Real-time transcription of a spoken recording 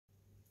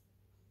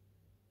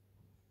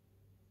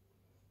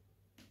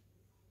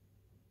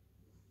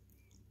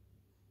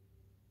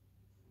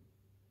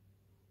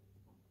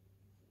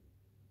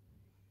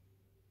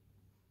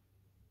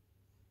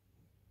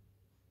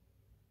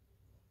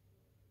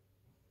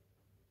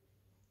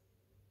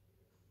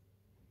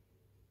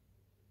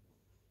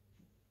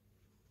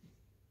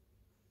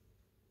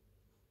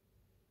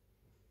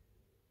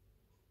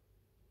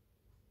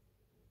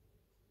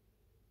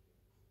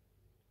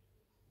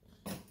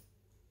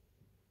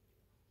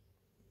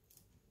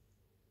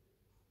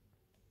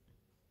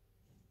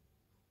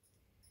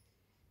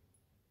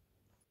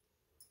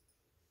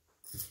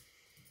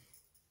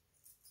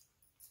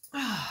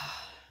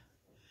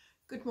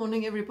Good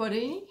morning,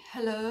 everybody.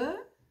 Hello.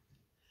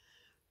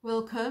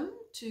 Welcome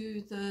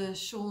to the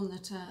Shawl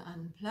Knitter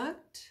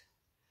Unplugged.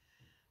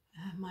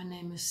 My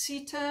name is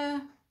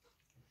Sita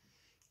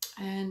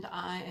and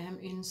I am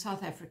in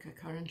South Africa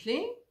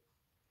currently,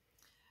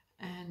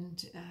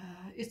 and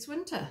it's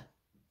winter.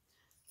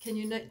 Can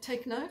you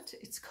take note?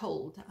 It's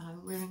cold.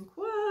 I'm wearing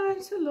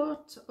quite a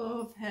lot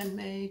of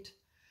handmade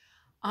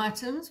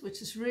items, which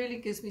really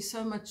gives me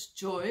so much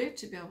joy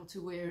to be able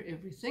to wear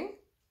everything.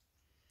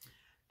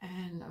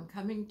 And I'm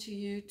coming to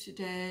you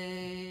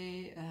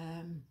today,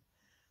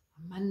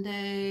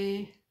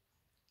 Monday,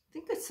 I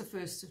think it's the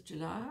 1st of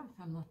July,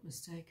 if I'm not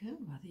mistaken.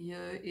 Well, the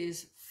year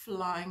is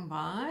flying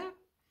by.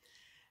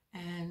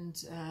 And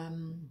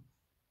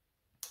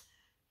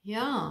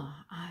yeah,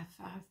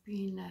 I've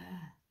been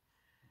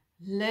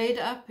laid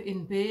up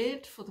in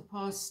bed for the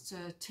past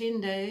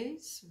 10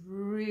 days.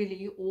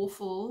 Really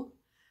awful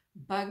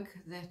bug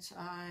that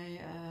I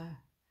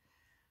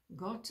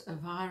got, a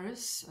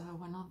virus,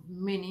 one of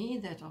many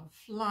that are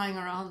flying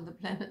around the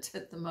planet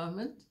at the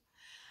moment,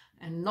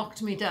 and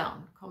knocked me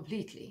down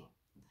completely.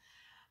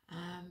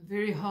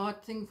 Very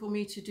hard thing for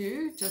me to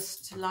do,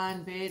 just to lie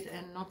in bed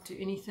and not do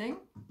anything.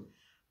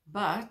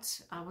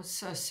 But I was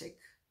so sick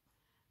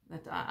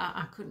that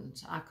I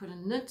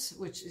couldn't knit,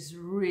 which is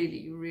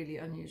really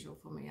unusual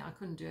for me. I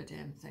couldn't do a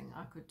damn thing.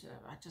 I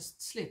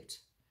just slept,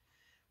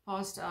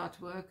 passed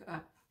out, woke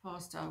up,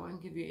 passed out. I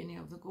won't give you any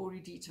of the gory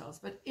details,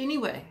 but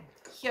anyway,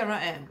 here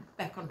I am,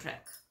 back on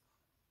track,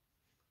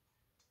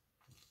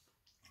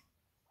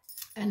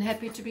 and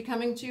happy to be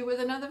coming to you with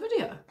another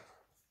video,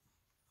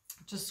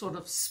 just sort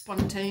of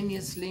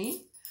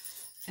spontaneously,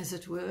 as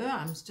it were.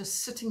 I'm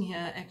just sitting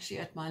here actually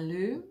at my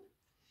loom,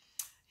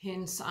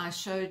 hence I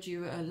showed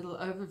you a little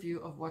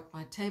overview of what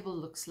my table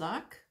looks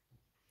like,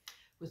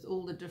 with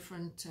all the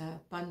different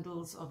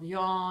bundles of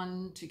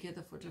yarn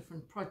together for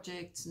different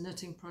projects,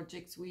 knitting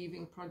projects,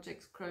 weaving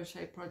projects,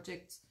 crochet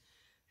projects,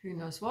 who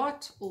knows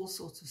what, all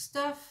sorts of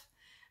stuff.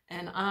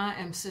 And I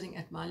am sitting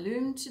at my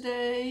loom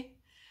today,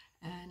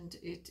 and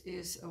it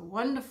is a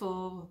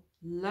wonderful,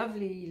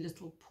 lovely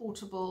little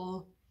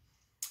portable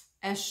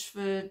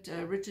Ashford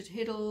rigid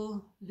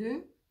heddle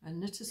loom, a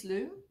knitter's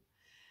loom,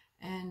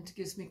 and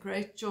gives me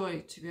great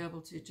joy to be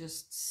able to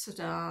just sit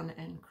down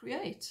and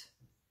create.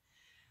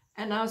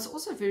 And I was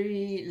also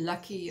very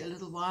lucky a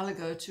little while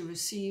ago to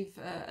receive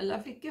a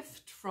lovely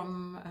gift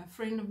from a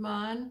friend of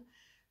mine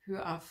who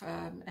I've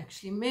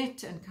actually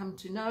met and come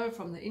to know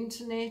from the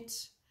internet.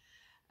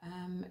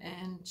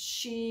 And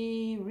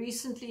she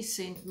recently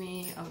sent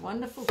me a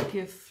wonderful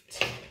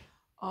gift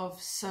of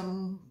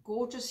some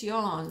gorgeous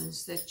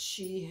yarns that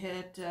she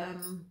had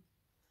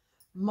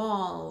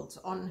marled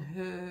on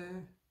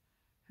her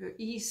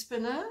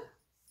e-spinner.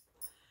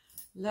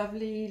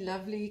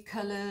 Lovely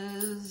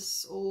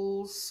colors,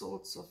 all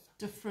sorts of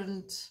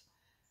different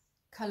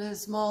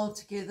colors marled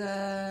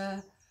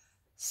together,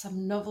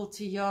 some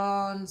novelty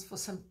yarns for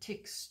some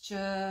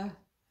texture,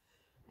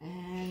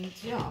 and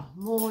yeah,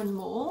 more and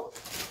more.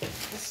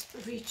 Just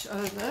reach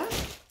over.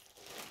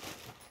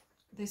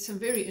 There's some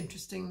very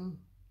interesting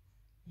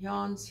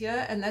yarns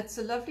here, and that's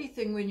a lovely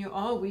thing when you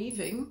are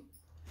weaving.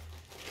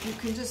 You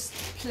can just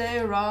play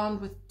around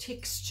with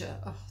texture.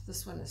 Oh,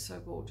 this one is so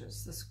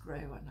gorgeous, this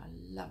grey one, I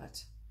love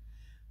it.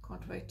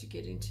 Can't wait to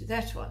get into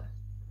that one.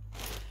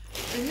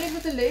 And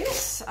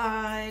nevertheless,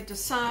 I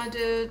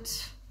decided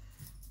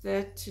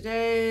that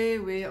today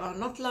we are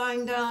not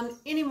lying down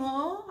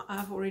anymore.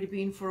 I've already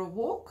been for a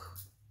walk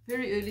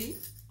very early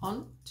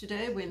on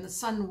today when the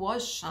sun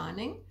was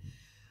shining.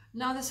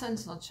 Now the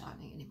sun's not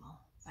shining anymore,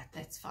 but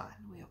that's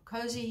fine. We are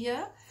cozy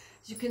here.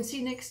 As you can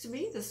see next to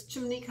me, this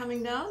chimney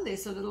coming down,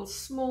 there's a little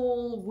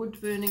small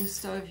wood burning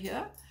stove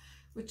here,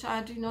 which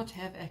I do not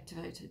have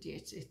activated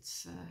yet.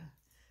 It's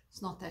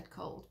not that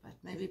cold, but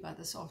maybe by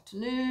this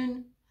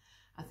afternoon.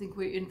 I think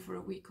we're in for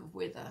a week of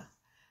weather.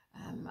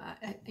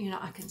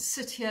 I can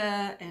sit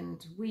here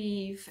and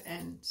weave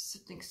and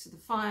sit next to the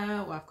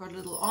fire, or I've got a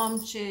little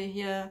armchair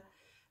here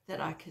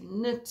that I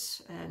can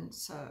knit, and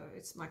so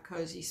it's my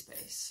cozy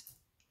space.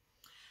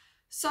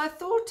 So I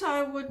thought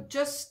I would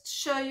just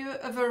show you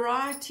a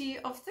variety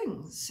of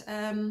things,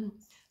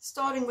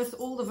 starting with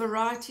all the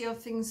variety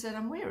of things that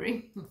I'm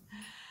wearing.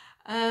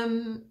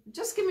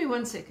 Just give me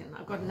 1 second,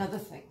 I've got another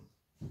thing.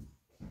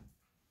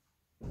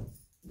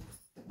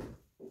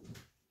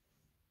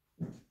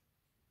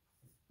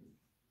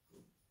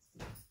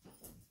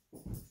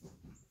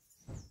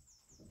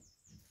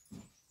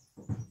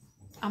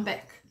 I'm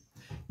back.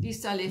 At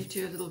least I left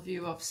you a little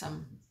view of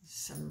some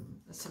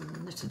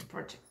knitted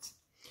projects.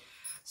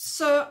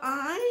 So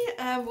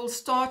I will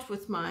start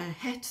with my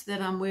hat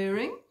that I'm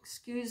wearing.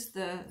 Excuse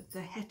the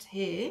hat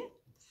hair.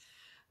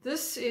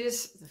 This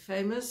is the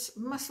famous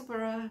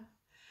Musselburgh,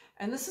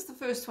 and this is the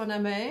first one I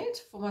made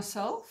for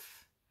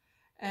myself,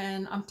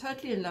 and I'm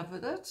totally in love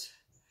with it.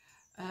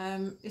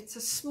 It's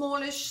a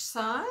smallish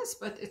size,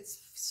 but it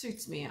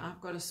suits me. I've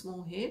got a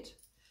small head.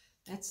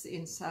 That's the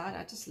inside.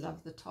 I just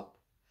love the top.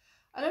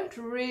 I don't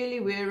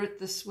really wear it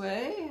this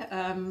way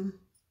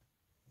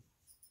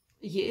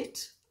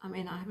yet. I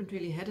mean, I haven't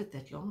really had it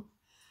that long.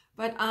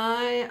 but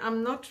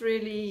I'm not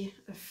really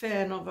a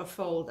fan of a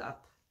fold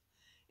up.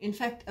 In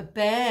fact, a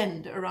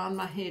band around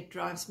my head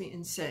drives me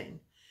insane.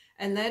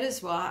 And that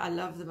is why I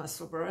love the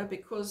Musselburgh,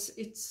 because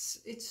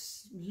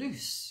it's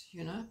loose,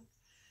 you know.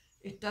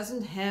 It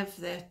doesn't have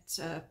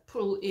that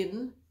pull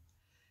in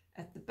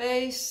at the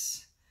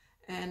base.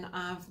 And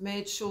I've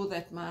made sure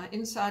that my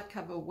inside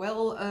cover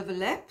well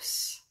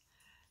overlaps.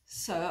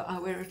 So I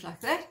wear it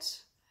like that.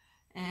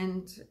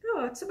 And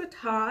oh, it's a bit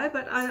high,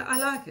 but I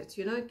like it,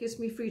 you know, it gives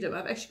me freedom.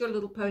 I've actually got a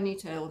little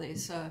ponytail there,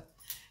 so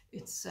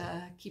it's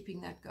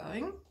keeping that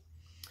going.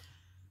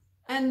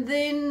 And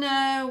then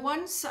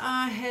once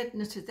I had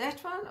knitted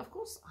that one, of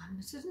course, I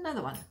knitted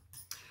another one.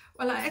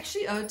 Well, I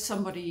actually owed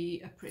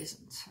somebody a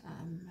present.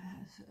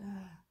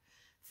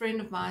 A friend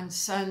of mine's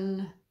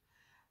son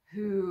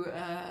who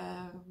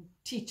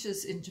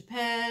teaches in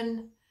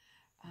Japan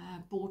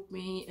bought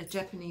me a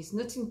Japanese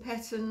knitting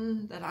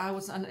pattern that I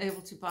was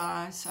unable to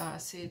buy. So I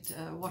said,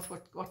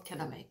 what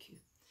can I make you?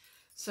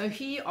 So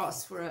he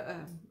asked for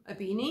a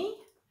beanie.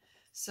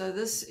 So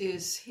this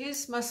is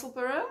his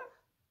Musselburgh.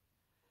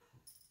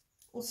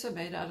 Also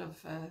made out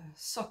of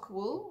sock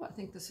wool. I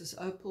think this is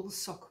opal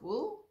sock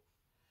wool.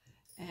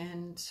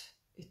 And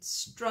it's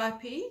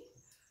stripy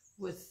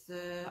with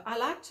the, I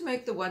like to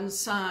make the one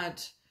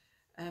side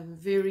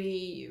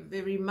very,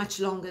 very much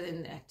longer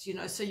than that, you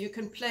know, so you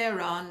can play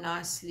around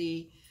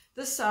nicely.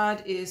 This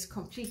side is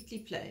completely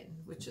plain,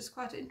 which is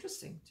quite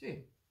interesting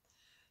too.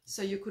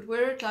 So you could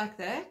wear it like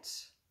that.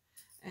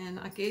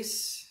 And I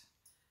guess,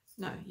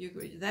 no,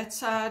 that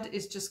side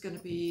is just going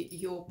to be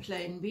your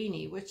plain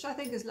beanie, which I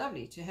think is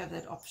lovely to have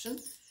that option.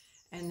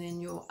 And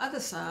then your other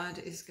side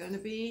is going to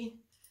be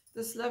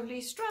this lovely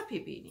stripy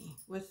beanie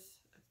with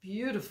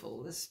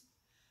beautiful, this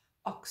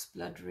ox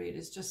blood red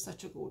is just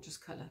such a gorgeous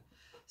color.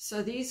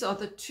 So these are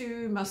the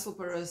two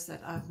Musselburghs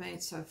that I've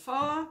made so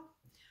far.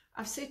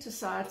 I've set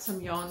aside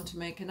some yarn to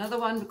make another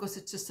one because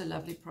it's just a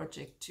lovely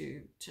project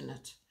to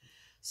knit.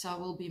 So I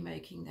will be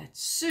making that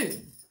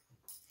soon.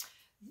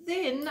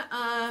 Then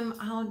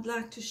I would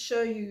like to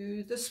show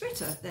you the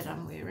sweater that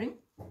I'm wearing.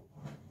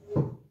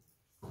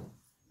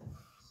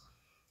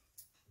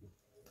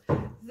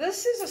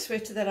 This is a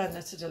sweater that I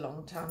knitted a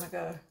long time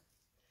ago.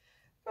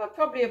 Well,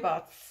 probably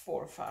about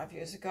 4 or 5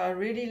 years ago. I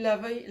really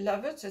love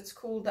it. It's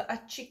called the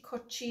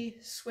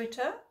Achikochi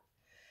sweater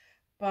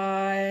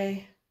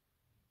by,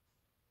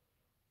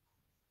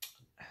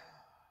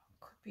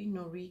 could be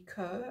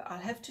Noriko. I'll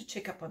have to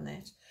check up on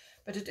that.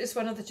 But it is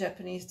one of the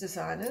Japanese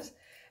designers.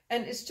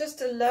 And it's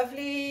just a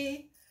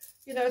lovely,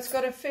 you know, it's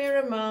got a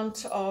fair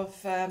amount of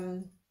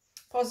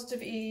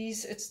positive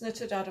ease. It's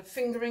knitted out of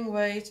fingering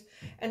weight.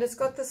 And it's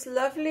got this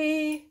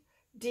lovely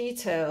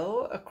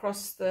detail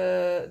across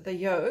the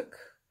yoke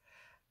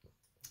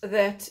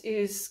that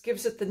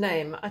gives it the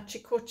name.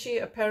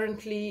 Achikochi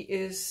apparently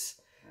is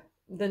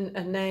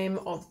a name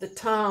of the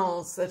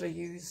tiles that are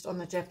used on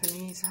the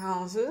Japanese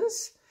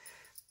houses,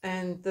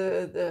 and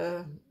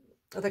the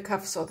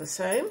cuffs are the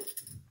same.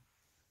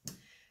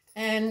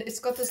 And it's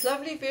got this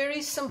lovely,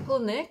 very simple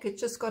neck.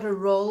 It's just got a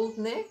rolled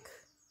neck,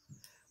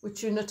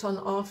 which you knit on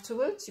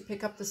afterwards. You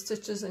pick up the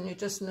stitches and you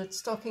just knit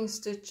stocking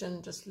stitch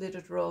and just let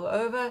it roll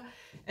over.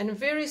 And a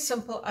very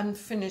simple,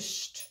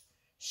 unfinished,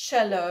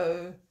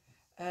 shallow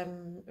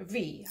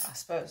V, I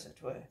suppose it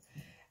were.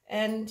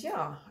 And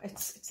yeah,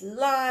 it's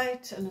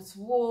light and it's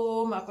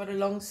warm. I've got a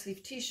long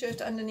sleeve t-shirt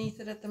underneath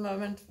it at the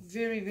moment.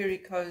 Very, very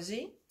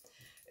cozy.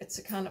 It's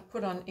a kind of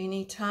put on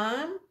any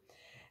time.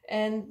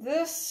 And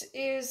this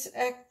is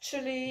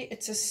actually,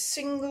 it's a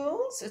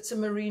singles, it's a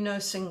merino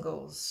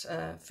singles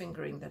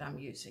fingering that I'm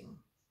using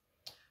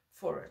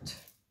for it.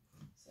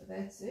 So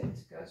that's it,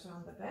 it goes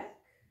around the back.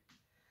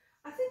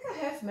 I think I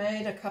have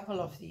made a couple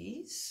of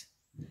these,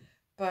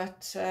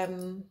 but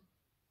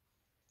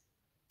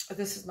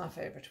this is my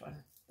favorite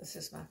one. This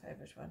is my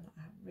favorite one.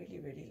 I really,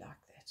 really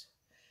like that.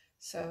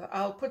 So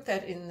I'll put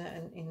that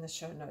in the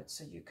show notes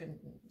so you can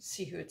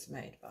see who it's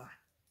made by.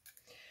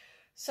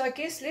 So I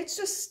guess let's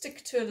just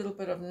stick to a little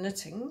bit of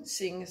knitting,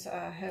 seeing as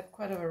I have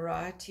quite a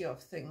variety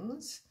of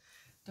things.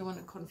 Don't want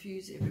to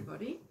confuse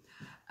everybody.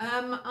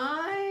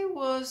 I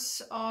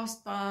was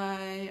asked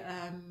by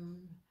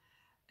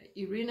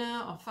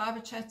Irina of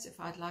Fiber Chats if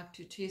I'd like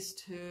to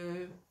test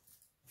her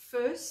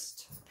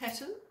first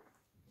pattern,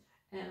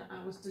 and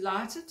I was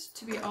delighted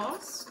to be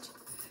asked.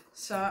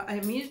 So I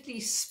immediately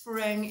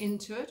sprang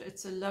into it.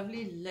 It's a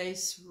lovely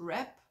lace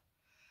wrap.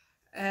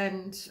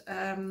 And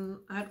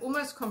I had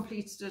almost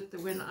completed it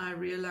when I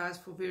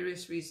realized for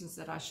various reasons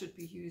that I should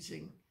be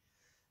using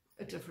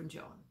a different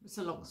yarn. It's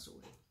a long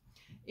story.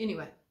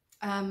 Anyway,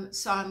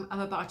 so I'm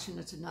about to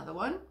knit another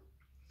one.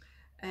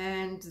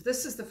 And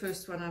this is the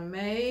first one I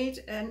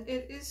made, and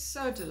it is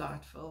so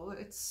delightful.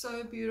 It's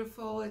so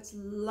beautiful. It's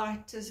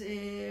light as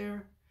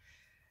air.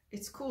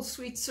 It's called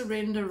Sweet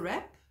Surrender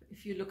Wrap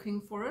if you're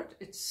looking for it.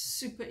 It's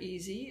super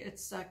easy.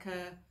 It's like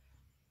a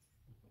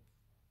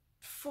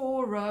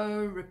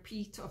 4-row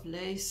repeat of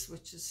lace,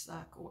 which is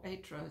like, or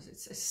 8 rows.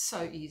 It's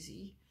so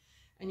easy,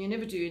 and you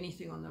never do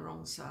anything on the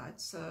wrong side.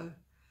 So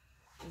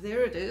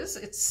there it is.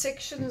 It's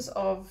sections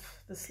of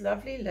this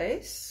lovely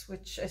lace,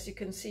 which as you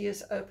can see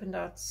is opened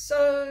out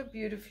so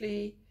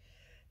beautifully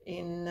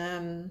in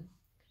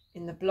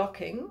the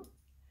blocking.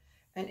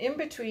 And in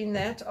between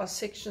that are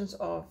sections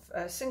of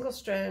a single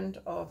strand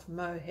of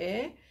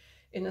mohair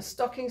in a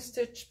stocking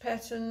stitch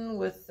pattern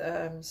with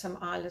some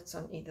eyelets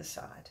on either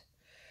side.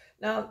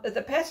 Now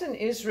the pattern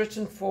is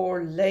written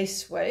for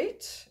lace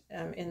weight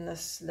in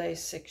this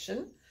lace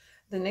section.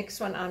 The next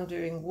one I'm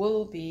doing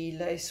will be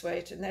lace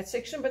weight in that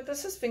section, but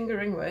this is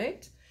fingering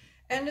weight,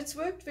 and it's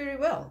worked very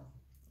well.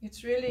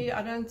 It's really,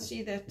 I don't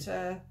see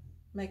that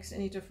makes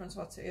any difference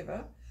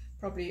whatsoever.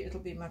 Probably it'll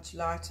be much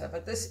lighter,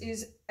 but this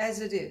is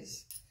as it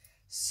is,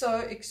 so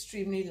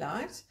extremely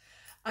light.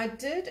 I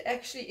did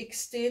actually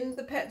extend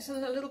the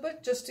pattern a little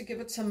bit just to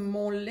give it some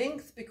more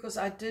length, because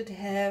I did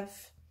have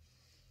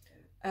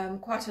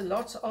quite a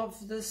lot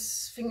of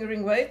this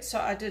fingering weight, so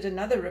I did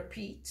another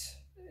repeat,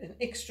 an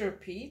extra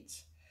repeat,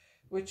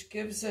 which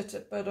gives it a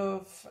bit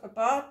of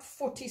about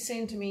 40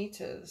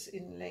 centimeters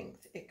in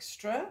length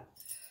extra.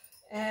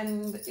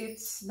 And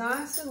it's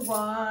nice and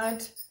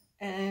wide,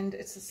 and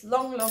it's this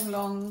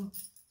long,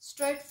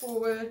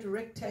 straightforward,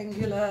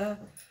 rectangular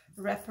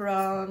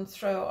wraparound,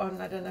 throw on.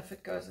 I don't know if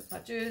it goes with my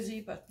jersey,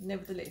 but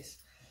nevertheless,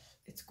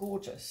 it's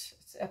gorgeous.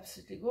 It's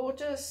absolutely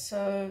gorgeous.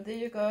 So there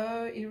you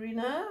go,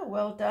 Irina,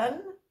 well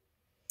done.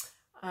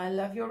 I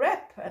love your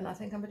wrap, and I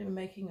think I'm going to be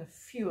making a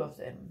few of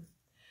them.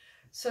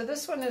 So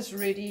this one is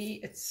ready,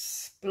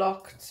 it's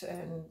blocked,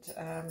 and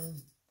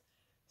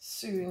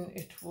soon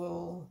it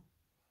will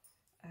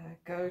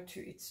go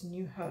to its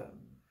new home.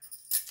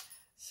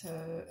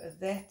 So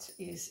that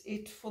is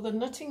it for the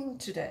knitting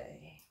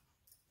today.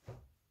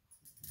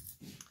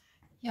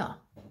 Yeah.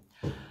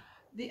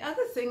 The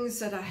other things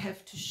that I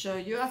have to show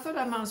you, I thought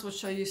I might as well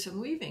show you some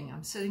weaving.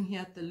 I'm sitting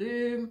here at the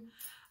loom.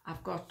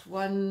 I've got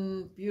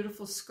one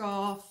beautiful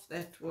scarf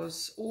that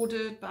was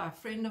ordered by a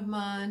friend of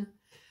mine.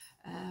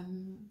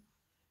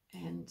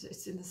 And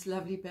it's in this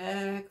lovely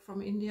bag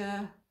from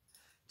India.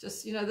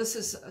 Just, you know, this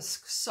is a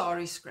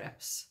sari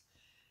scraps.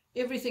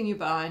 Everything you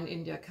buy in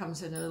India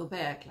comes in a little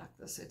bag like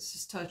this. It's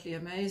just totally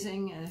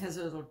amazing, and it has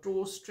a little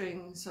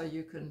drawstring so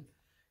you can,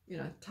 you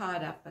know, tie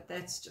it up. But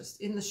that's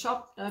just in the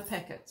shop, no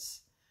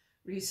packets.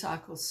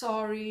 Recycled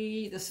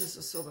sari. This is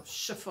a sort of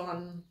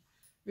chiffon,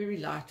 very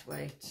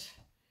lightweight,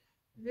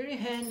 very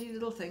handy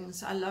little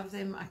things. I love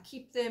them. I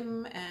keep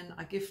them, and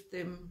I gift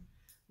them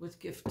with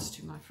gifts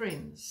to my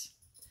friends.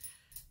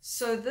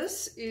 So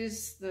this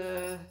is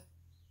the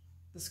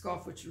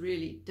scarf, which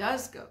really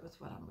does go with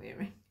what I'm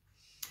wearing,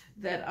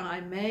 that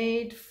I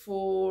made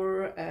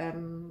for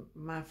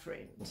my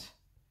friend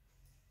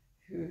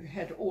who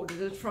had ordered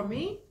it from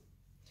me.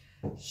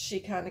 She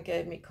kind of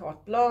gave me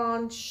carte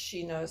blanche.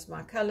 She knows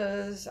my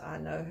colors, I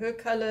know her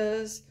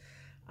colors.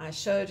 I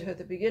showed her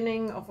the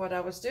beginning of what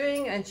I was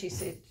doing, and she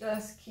said,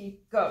 just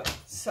keep going.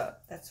 So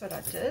that's what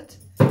I did.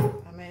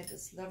 I made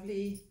this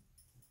lovely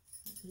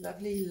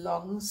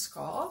long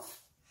scarf.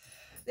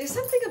 There's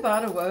something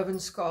about a woven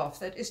scarf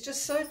that is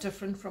just so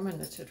different from a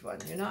knitted one.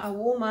 You know, I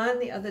wore mine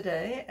the other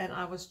day, and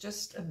I was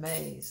just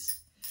amazed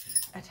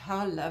at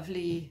how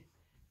lovely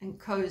and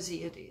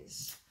cozy it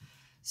is.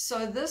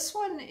 So this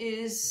one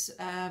is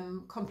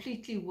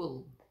completely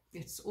wool.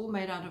 It's all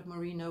made out of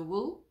merino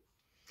wool,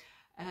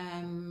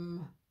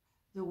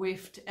 the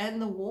weft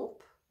and the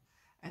warp,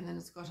 and then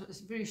it's got a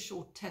very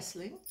short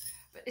tasseling,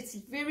 but it's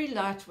very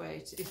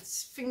lightweight.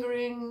 It's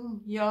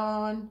fingering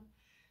yarn.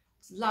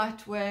 It's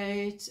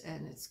lightweight,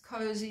 and it's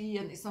cozy,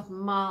 and it's not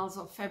miles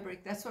of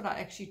fabric. That's what I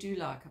actually do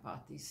like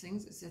about these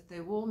things, is that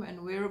they're warm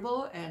and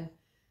wearable, and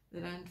they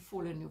don't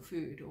fall in your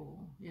food, or,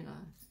 you know,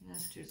 you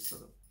have to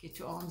sort of get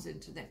your arms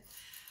into them.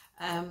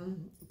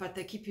 But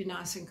they keep you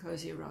nice and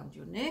cozy around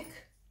your neck.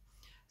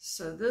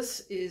 So this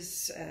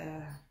is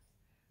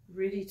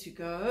ready to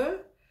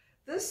go.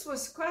 This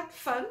was quite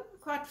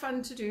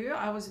fun to do.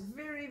 I was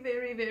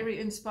very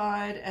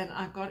inspired, and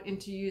I got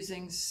into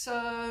using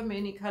so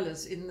many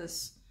colors in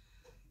this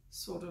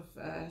sort of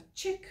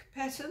check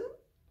pattern,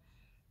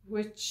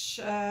 which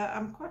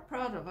I'm quite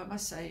proud of, I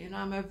must say. You know,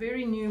 I'm a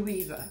very new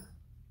weaver,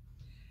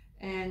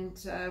 and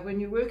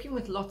when you're working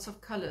with lots of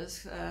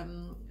colors,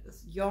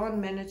 yarn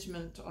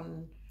management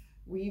on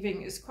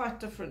weaving is quite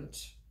different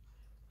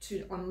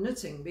to on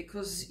knitting,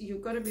 because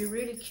you've got to be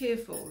really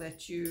careful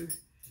that you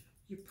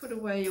put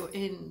away your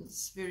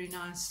ends very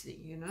nicely,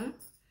 you know,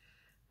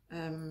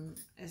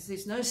 as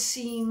there's no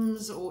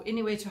seams or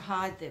anywhere to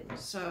hide them.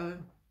 So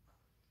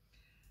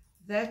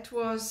that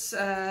was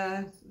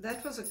a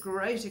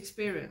great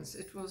experience.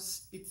 It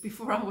was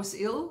before I was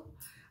ill,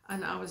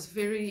 and I was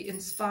very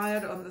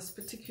inspired on this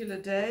particular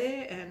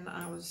day, and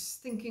I was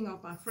thinking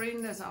of my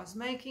friend as I was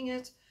making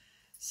it.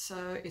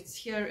 So it's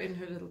here in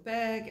her little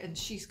bag, and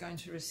she's going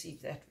to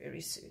receive that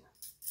very soon.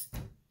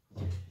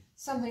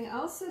 Something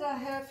else that I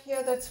have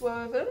here that's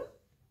woven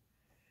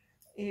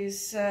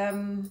is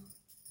a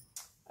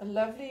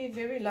lovely,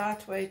 very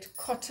lightweight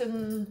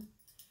cotton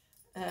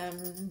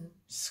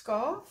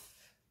scarf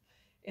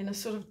in a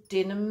sort of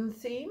denim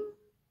theme.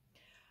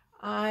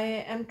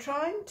 I am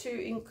trying to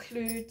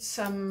include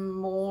some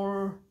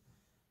more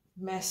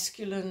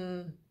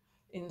masculine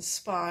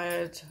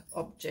inspired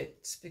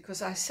objects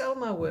because I sell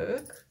my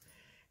work,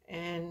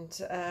 and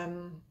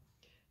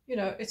you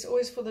know, it's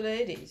always for the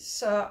ladies.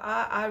 So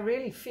I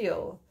really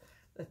feel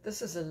that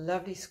this is a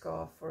lovely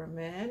scarf for a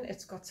man.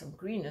 It's got some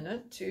green in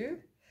it too,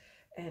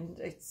 and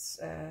it's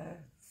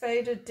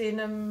faded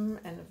denim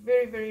and a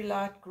very, very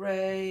light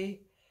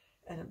grey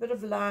and a bit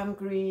of lime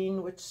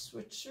green, which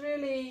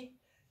really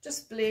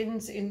just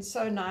blends in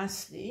so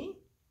nicely.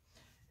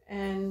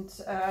 And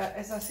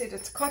as I said,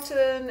 it's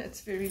cotton,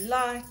 it's very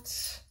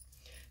light,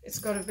 it's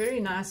got a very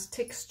nice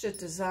texture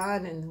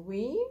design in the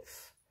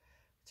weave,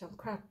 which I'm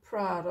quite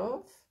proud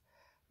of.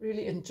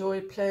 Really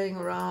enjoy playing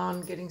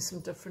around, getting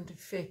some different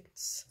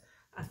effects.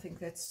 I think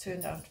that's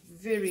turned out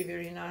very,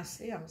 very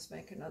nicely. I must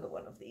make another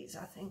one of these,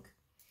 I think.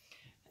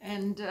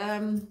 And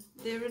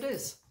there it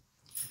is,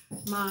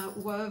 my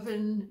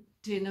woven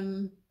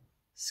denim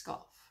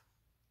scarf.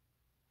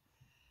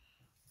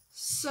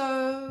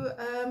 So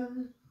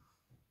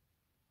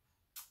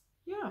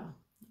yeah,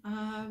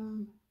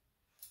 I'm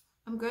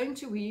going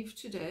to weave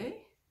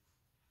today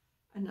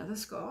another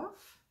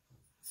scarf,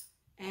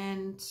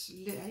 and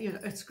you know,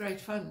 it's great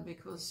fun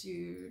because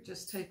you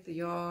just take the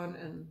yarn,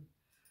 and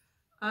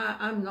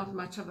I'm not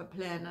much of a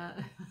planner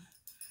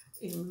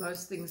in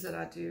most things that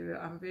I do.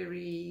 I'm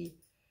very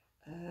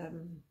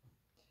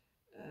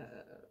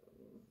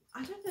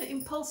I don't know,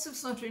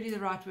 impulsive's not really the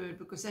right word,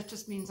 because that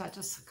just means I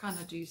just kind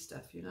of do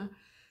stuff, you know.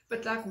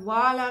 But like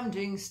while I'm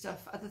doing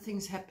stuff, other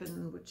things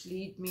happen which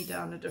lead me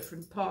down a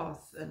different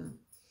path, and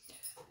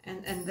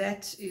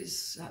that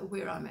is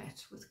where I'm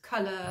at with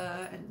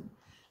color. And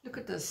look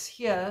at this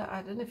here.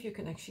 I don't know if you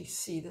can actually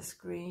see this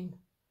green.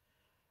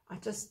 I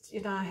just,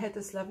 you know, I had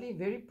this lovely,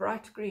 very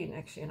bright green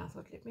actually, and I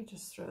thought, let me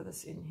just throw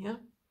this in here.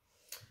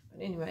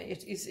 But anyway,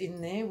 it is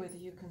in there, whether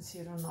you can see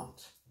it or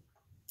not.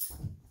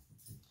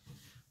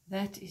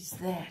 That is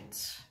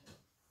that.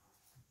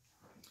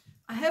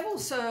 I have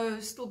also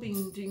still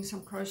been doing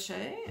some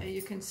crochet.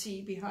 You can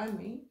see behind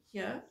me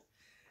here.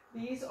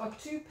 These are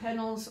 2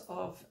 panels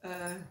of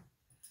a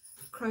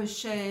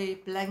crochet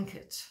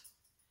blanket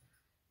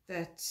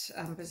that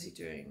I'm busy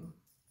doing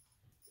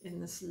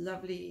in this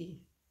lovely,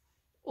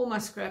 all my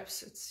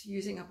scraps. It's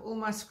using up all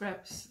my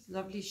scraps.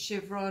 Lovely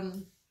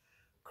chevron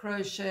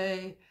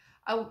crochet.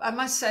 I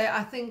must say,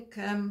 I think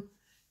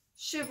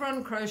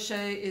chevron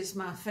crochet is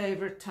my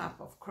favorite type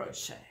of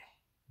crochet.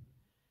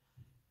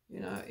 You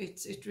know,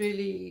 it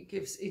really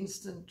gives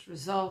instant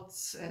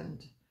results,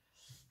 and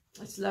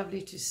it's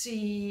lovely to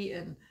see.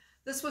 And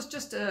this was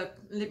just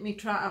let me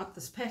try out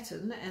this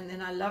pattern, and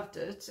then I loved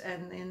it,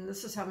 and then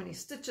this is how many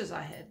stitches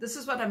I had. This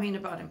is what I mean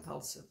about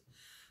impulsive.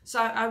 So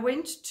I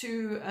went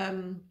to,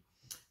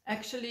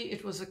 actually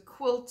it was a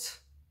quilt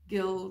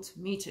guild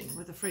meeting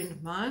with a friend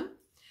of mine,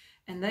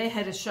 and they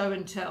had a show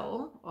and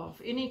tell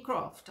of any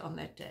craft on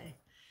that day.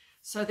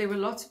 So there were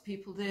lots of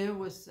people there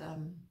with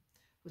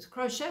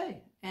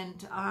crochet,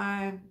 and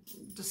I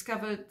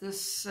discovered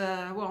this,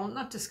 well,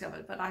 not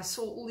discovered, but I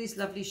saw all these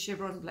lovely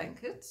chevron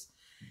blankets,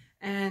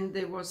 and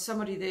there was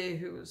somebody there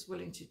who was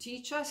willing to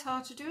teach us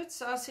how to do it.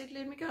 So I said,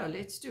 let me go,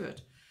 let's do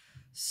it.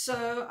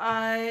 So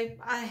I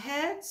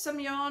had some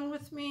yarn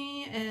with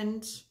me,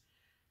 and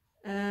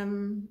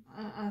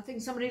I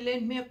think somebody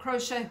lent me a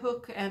crochet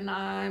hook, and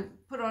I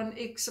put on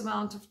X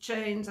amount of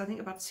chains, I think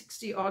about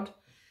 60 odd,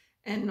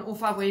 and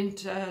off I went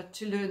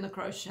to learn the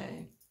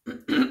crochet.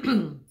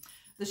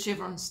 The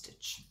chevron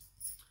stitch.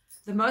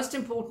 The most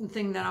important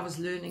thing that I was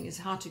learning is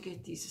how to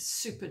get these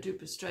super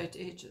duper straight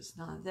edges.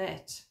 Now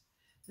that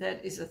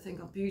is a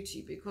thing of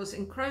beauty, because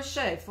in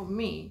crochet, for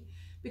me,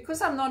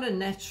 because I'm not a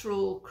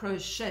natural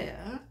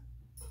crocheter,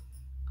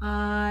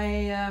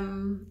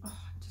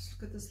 just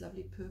look at this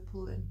lovely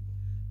purple and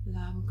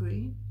lime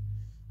green.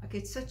 I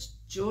get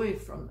such joy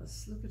from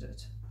this. Look at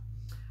it.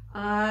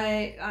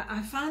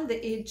 I find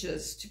the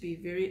edges to be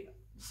very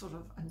sort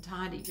of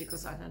untidy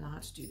because I don't know how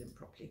to do them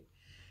properly.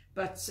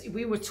 But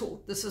we were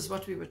taught, this is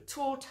what we were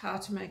taught, how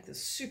to make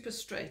this super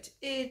straight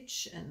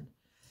edge,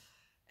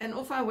 and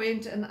off I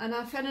went, and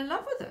I fell in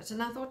love with it,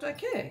 and I thought,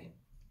 okay,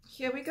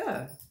 here we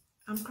go.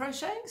 I'm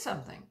crocheting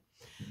something.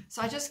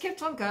 So I just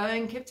kept on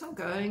going, kept on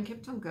going,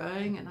 kept on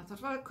going, and I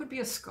thought, well, it could be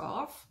a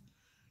scarf.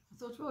 I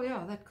thought, well,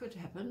 yeah, that could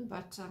happen,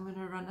 but I'm going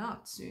to run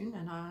out soon,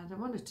 and I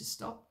don't want it to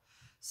stop.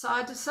 So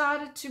I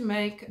decided to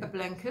make a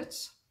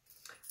blanket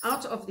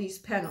out of these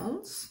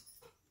panels,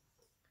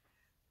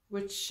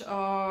 which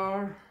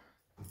are,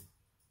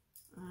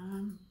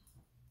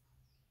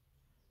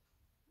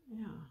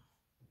 yeah,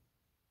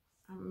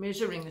 I'm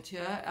measuring it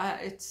here.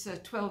 It's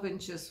 12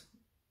 inches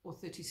or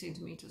 30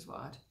 centimeters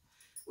wide,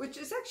 which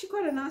is actually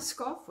quite a nice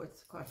scarf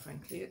width, quite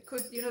frankly. It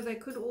could, you know, they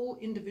could all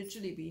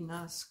individually be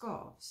nice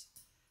scarves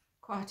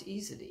quite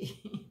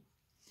easily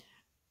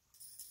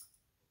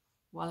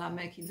while I'm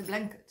making the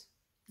blanket,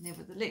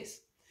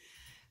 nevertheless.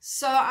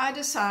 So I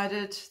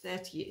decided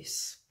that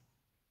yes,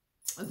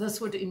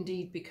 this would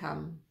indeed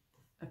become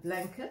a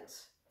blanket.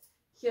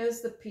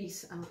 Here's the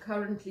piece I'm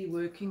currently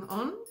working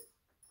on,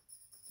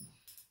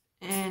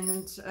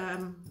 And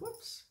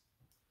whoops,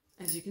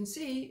 as you can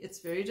see, it's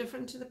very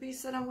different to the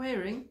piece that I'm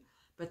wearing,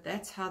 but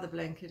that's how the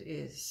blanket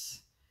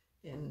is.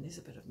 And there's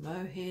a bit of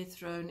mohair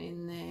thrown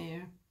in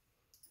there,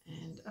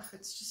 and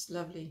it's just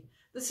lovely.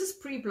 This is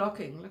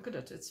pre-blocking. Look at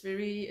it. It's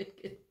very,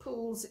 it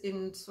pulls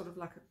in sort of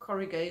like a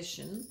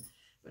corrugation,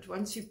 but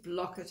once you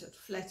block it, it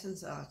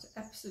flattens out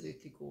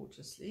absolutely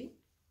gorgeously.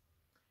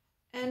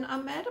 And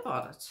I'm mad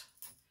about it.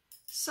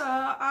 So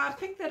I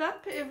pick that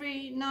up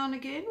every now and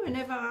again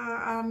whenever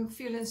I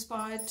feel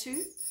inspired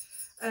to.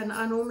 And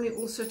I normally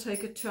also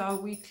take it to our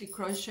weekly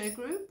crochet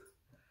group,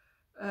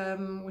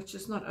 which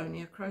is not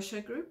only a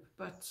crochet group,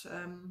 but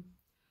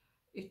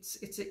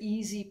it's an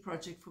easy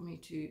project for me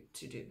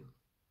to do.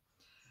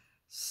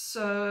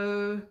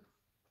 So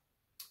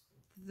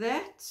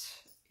that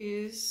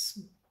is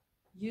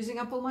using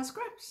up all my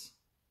scraps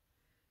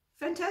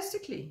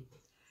fantastically.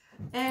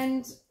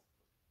 And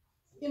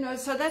you know,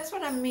 so that's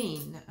what I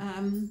mean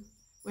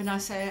when I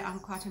say I'm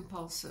quite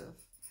impulsive.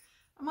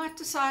 I might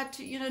decide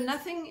to, you know,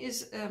 nothing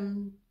is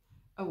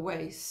a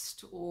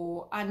waste,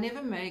 or I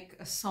never make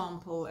a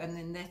sample and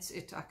then that's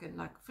it. I can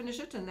like finish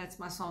it and that's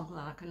my sample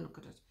and I can look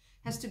at it.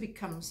 It has to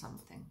become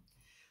something.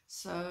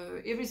 So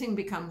everything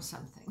becomes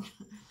something.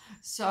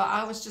 So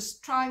I was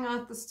just trying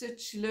out the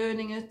stitch,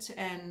 learning it,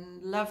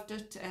 and loved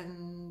it,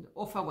 and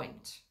off I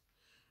went.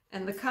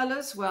 And the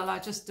colors, well, I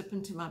just dip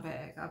into my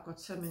bag. I've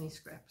got so many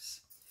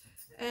scraps.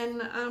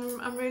 And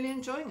I'm really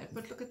enjoying it.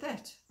 But look at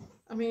that.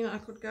 I mean, I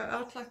could go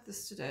out like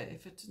this today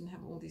if it didn't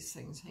have all these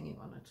things hanging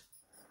on it.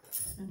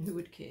 And who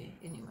would care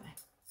anyway?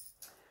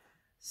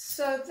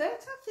 So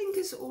that, I think,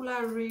 is all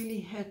I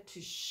really had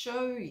to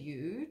show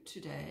you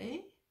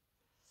today.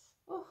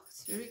 Oh,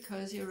 it's very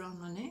cozy around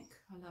my neck.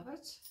 I love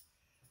it.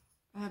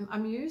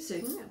 I'm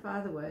using,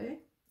 by the way,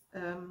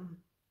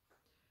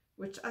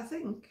 which I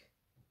think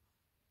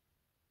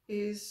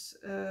is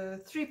a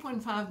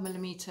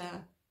 3.5mm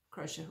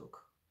crochet hook.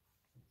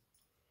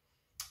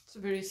 It's a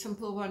very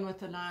simple one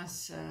with a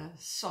nice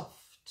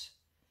soft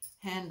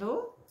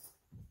handle,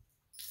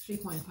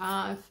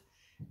 3.5,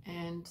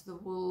 and the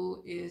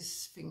wool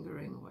is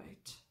fingering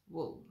weight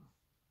wool.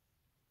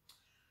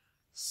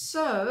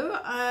 So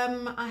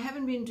I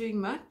haven't been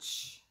doing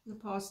much in the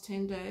past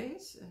 10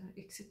 days,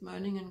 except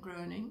moaning and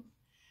groaning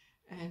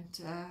and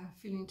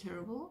feeling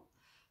terrible.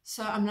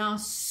 So I'm now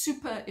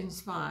super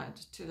inspired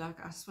to, like,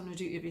 I just want to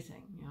do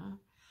everything, yeah.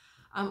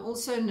 I'm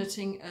also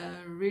knitting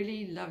a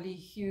really lovely,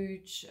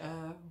 huge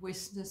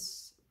West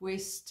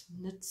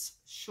Knits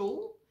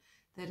shawl.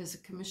 That is a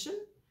commission.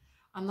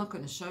 I'm not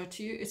going to show it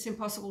to you. It's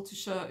impossible to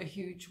show a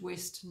huge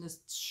West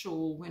Knits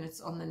shawl when it's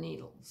on the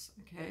needles,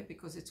 okay,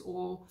 because it's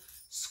all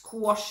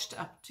squashed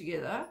up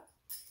together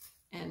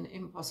and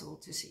impossible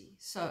to see.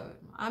 So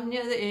I'm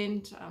near the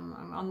end.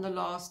 I'm on the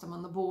last. I'm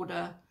on the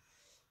border.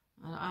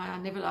 And I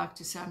never like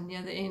to say I'm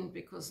near the end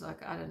because,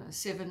 like, I don't know,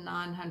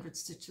 700-900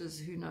 stitches,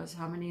 who knows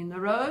how many in the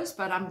rows,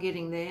 but I'm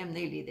getting there. I'm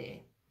nearly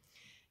there.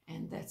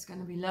 And that's going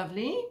to be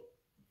lovely.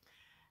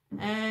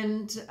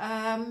 And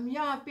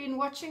yeah, I've been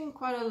watching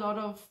quite a lot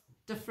of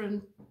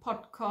different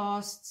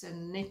podcasts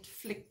and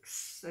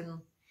Netflix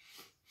and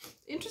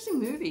interesting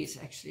movies,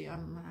 actually. I've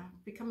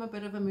become a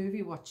bit of a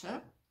movie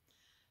watcher.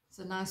 It's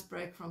a nice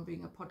break from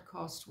being a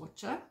podcast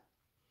watcher.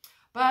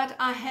 But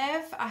I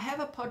have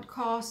a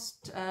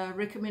podcast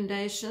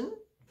recommendation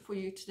for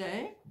you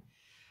today.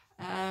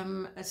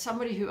 As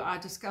somebody who I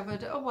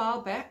discovered a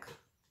while back,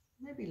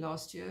 maybe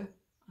last year,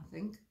 I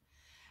think.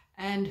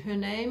 And her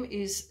name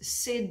is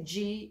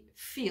Seji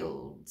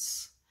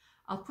Fields.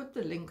 I'll put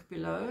the link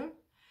below.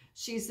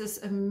 She's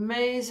this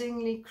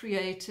amazingly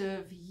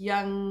creative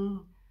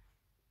young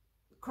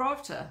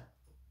crafter,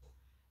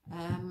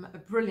 a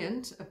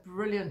brilliant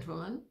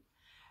woman,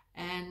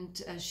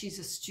 and she's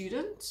a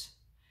student.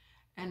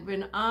 And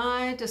when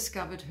I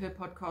discovered her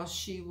podcast,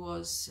 she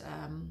was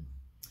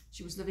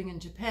living in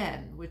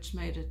Japan, which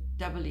made it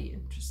doubly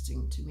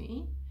interesting to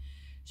me.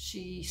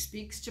 She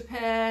speaks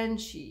Japan.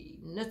 She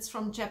knits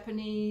from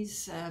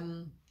Japanese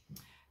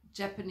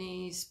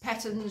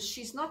patterns.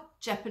 She's not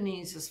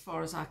Japanese as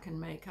far as I can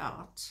make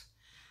out,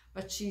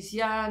 but she's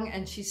young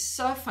and she's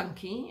so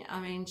funky. I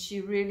mean,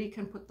 she really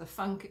can put the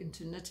funk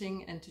into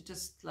knitting and to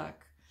just,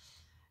 like,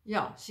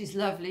 yeah, she's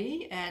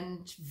lovely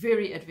and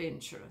very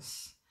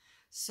adventurous.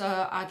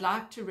 So I'd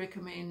like to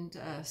recommend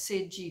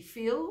Seji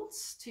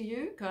Fields to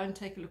you. Go and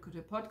take a look at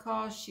her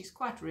podcast. She's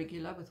quite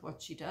regular with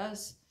what she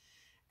does.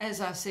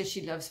 As I say,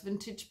 she loves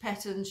vintage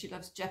patterns. She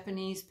loves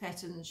Japanese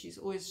patterns. She's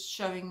always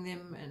showing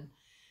them and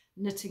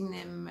knitting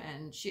them.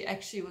 And she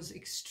actually was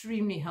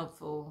extremely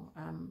helpful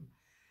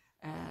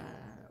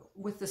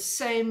with the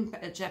same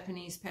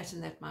Japanese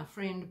pattern that my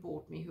friend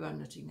bought me, who I'm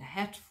knitting the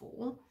hat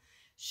for.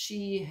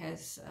 She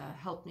has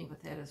helped me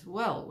with that as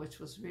well, which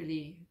was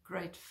really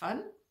great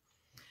fun.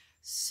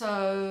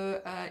 So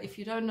if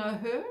you don't know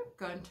her,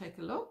 go and take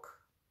a look.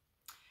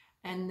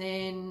 And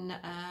then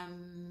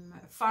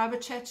Fiber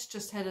Chats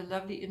just had a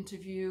lovely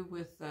interview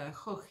with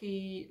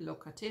Achikochi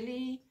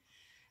Locatelli,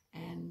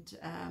 and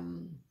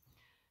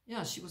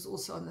yeah, she was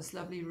also on this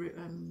lovely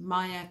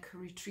Mayak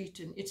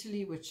retreat in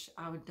Italy, which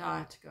I would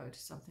die to go to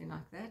something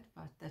like that,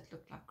 but that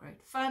looked like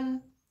great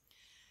fun.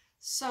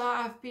 So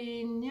I've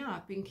been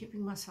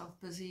keeping myself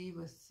busy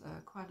with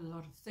quite a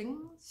lot of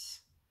things.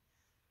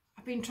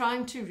 I've been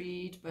trying to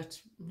read, but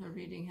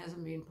reading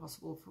hasn't been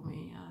possible for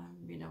me. I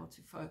haven't been able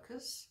to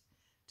focus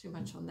too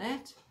much on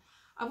that.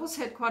 I've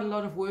also had quite a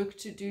lot of work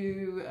to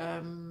do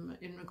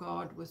in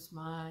regard with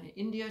my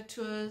India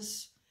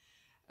tours,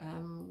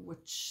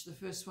 which the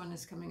first one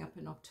is coming up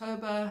in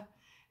October,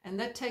 and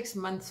that takes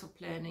months of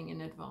planning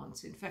in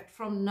advance. In fact,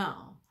 from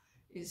now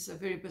is a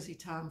very busy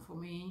time for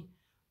me,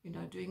 you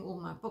know, doing all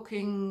my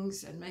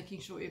bookings and making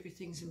sure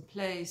everything's in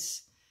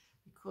place,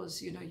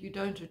 because, you know, you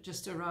don't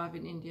just arrive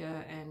in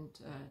India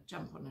and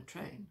jump on a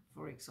train,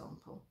 for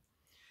example,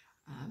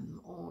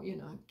 or, you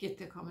know, get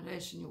the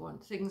accommodation you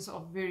want. Things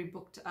are very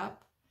booked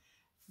up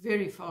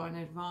very far in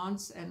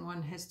advance, and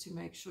one has to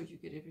make sure you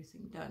get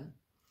everything done.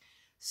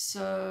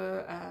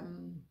 So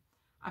I'm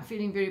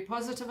feeling very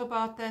positive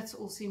about that. It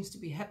all seems to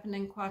be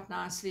happening quite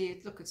nicely.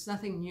 Look, it's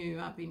nothing new.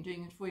 I've been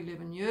doing it for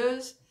 11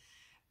 years.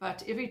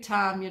 But every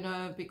time, you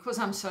know, because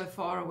I'm so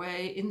far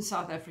away in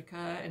South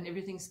Africa and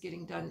everything's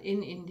getting done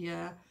in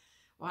India,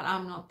 while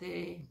I'm not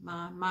there,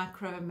 my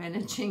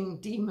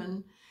micromanaging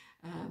demon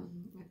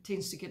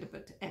tends to get a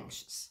bit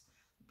anxious.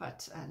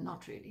 But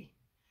not really.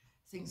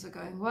 Things are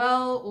going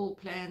well. All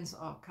plans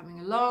are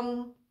coming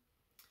along.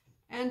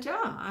 And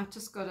yeah, I've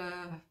just got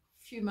a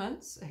few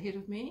months ahead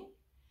of me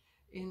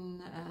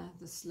in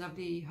this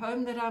lovely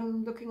home that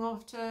I'm looking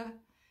after,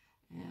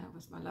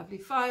 with my lovely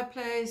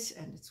fireplace,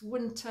 and it's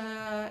winter,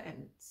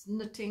 and it's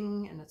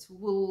knitting, and it's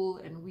wool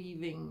and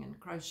weaving and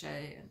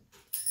crochet, and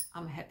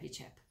I'm a happy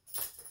chap.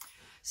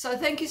 So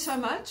thank you so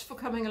much for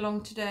coming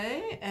along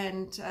today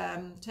and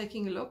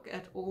taking a look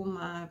at all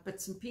my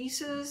bits and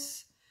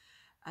pieces.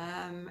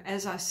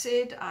 As I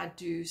said, I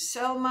do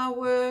sell my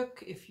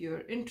work. If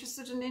you're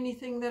interested in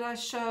anything that I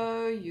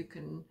show, you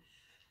can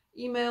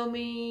email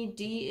me,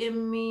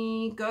 DM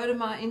me, go to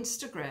my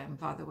Instagram,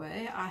 by the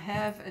way. I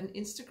have an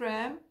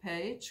Instagram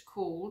page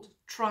called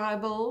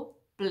Tribal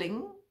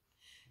Bling,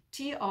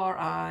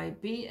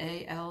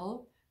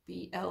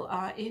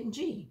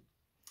 TRIBALBLING.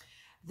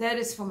 That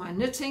is for my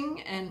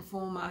knitting, and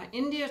for my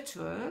India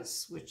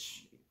tours,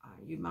 which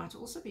you might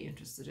also be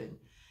interested in,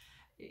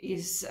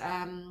 is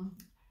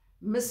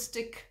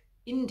Mystic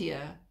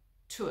India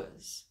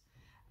Tours.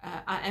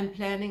 I am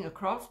planning a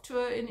craft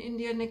tour in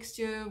India next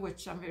year,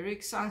 which I'm very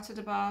excited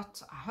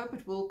about. I hope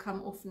it will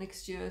come off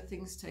next year.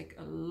 Things take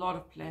a lot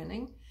of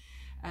planning,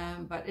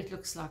 but it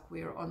looks like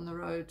we're on the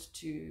road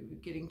to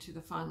getting to the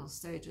final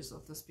stages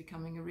of this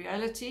becoming a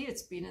reality.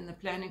 It's been in the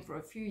planning for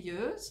a few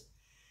years.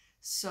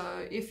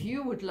 So if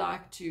you would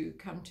like to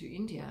come to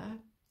India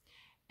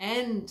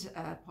and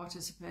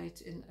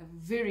participate in a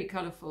very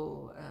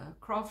colorful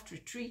craft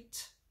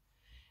retreat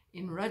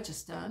in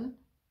Rajasthan,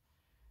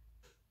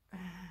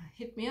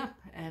 hit me up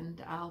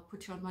and I'll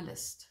put you on my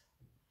list.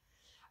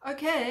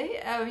 Okay,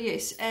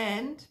 yes,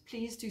 and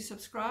please do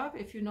subscribe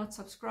if you're not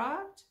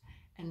subscribed,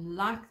 and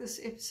like this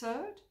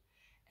episode,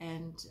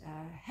 and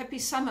happy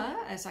summer,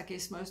 as I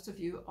guess most of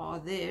you are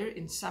there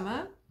in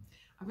summer.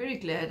 I'm very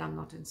glad I'm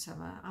not in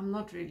summer. I'm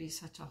not really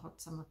such a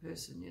hot summer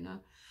person, you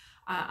know.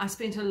 I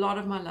spent a lot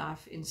of my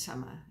life in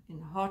summer,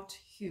 in hot,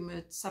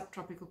 humid,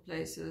 subtropical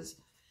places.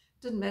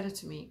 Didn't matter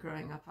to me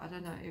growing up. I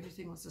don't know,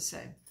 everything was the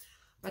same.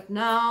 But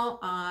now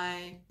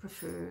I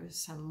prefer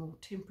some more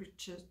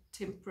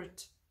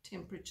temperate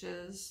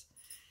temperatures,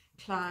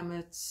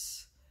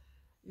 climates,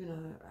 you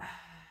know,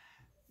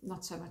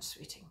 not so much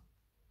sweating.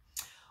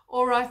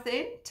 All right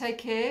then, take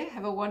care,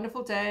 have a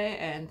wonderful day,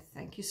 and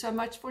thank you so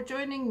much for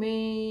joining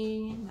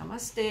me.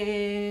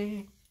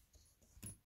 Namaste.